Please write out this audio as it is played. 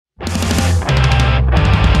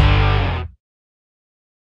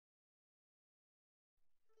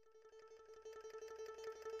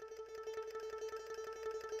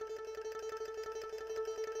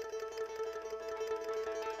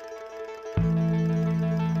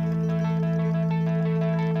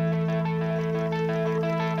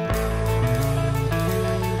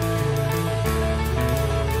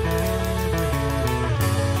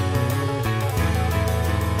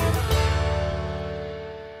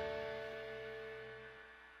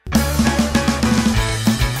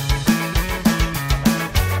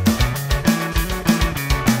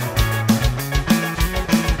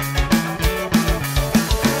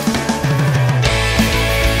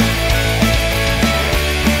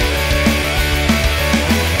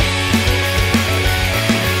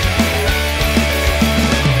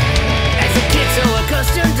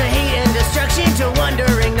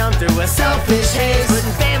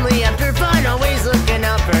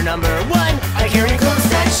number one. I carry close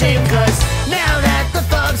that shame, cause now that the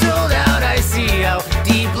fog's rolled out, I see how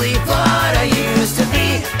deeply flawed I used to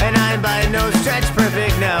be. And I'm by no stretch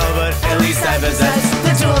perfect now, but at least I possess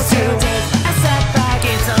the tools to take a step back,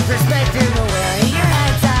 gain some perspective, aware of your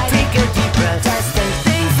head's eye. Take a deep breath, testing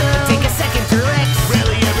things through, take a second to relax.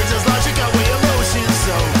 Really, everything's logic, I weigh emotions,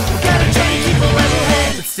 so gotta try to keep a level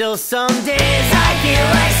head. But still some days I feel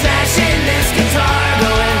like smashing this guitar,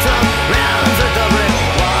 going some rounds with the brick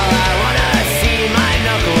wall. I wanna see my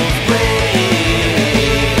knuckles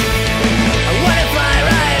bleed. I wanna fly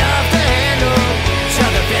right off the handle,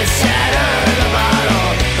 chuck a fist, shatter the bottle.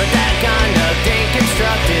 But that conduct ain't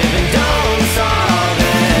constructive and don't solve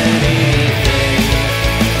anything.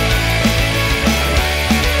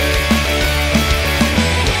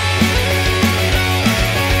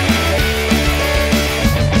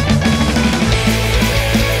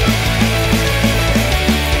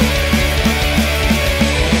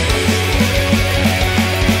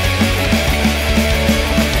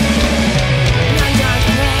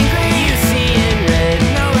 You see in red,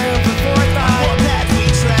 no room for forethought. what path we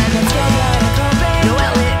tread. Let's go get a carpet. No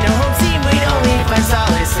outlet, no home seam, we'd only find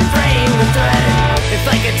solace and frame the thread. If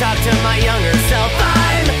I could talk to my younger self,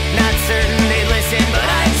 I'm not certain they'd listen, but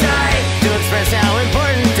I'd try to express how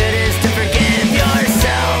important it is to forgive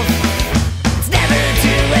yourself. It's never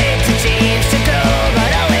too late to change, to go, but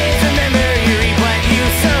always remember you reap what you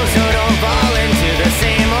sow. So don't fall into the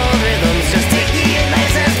same old rhythms, just take the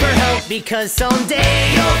advice, ask for help, because someday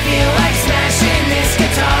you'll feel like smashing this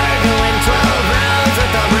guitar, going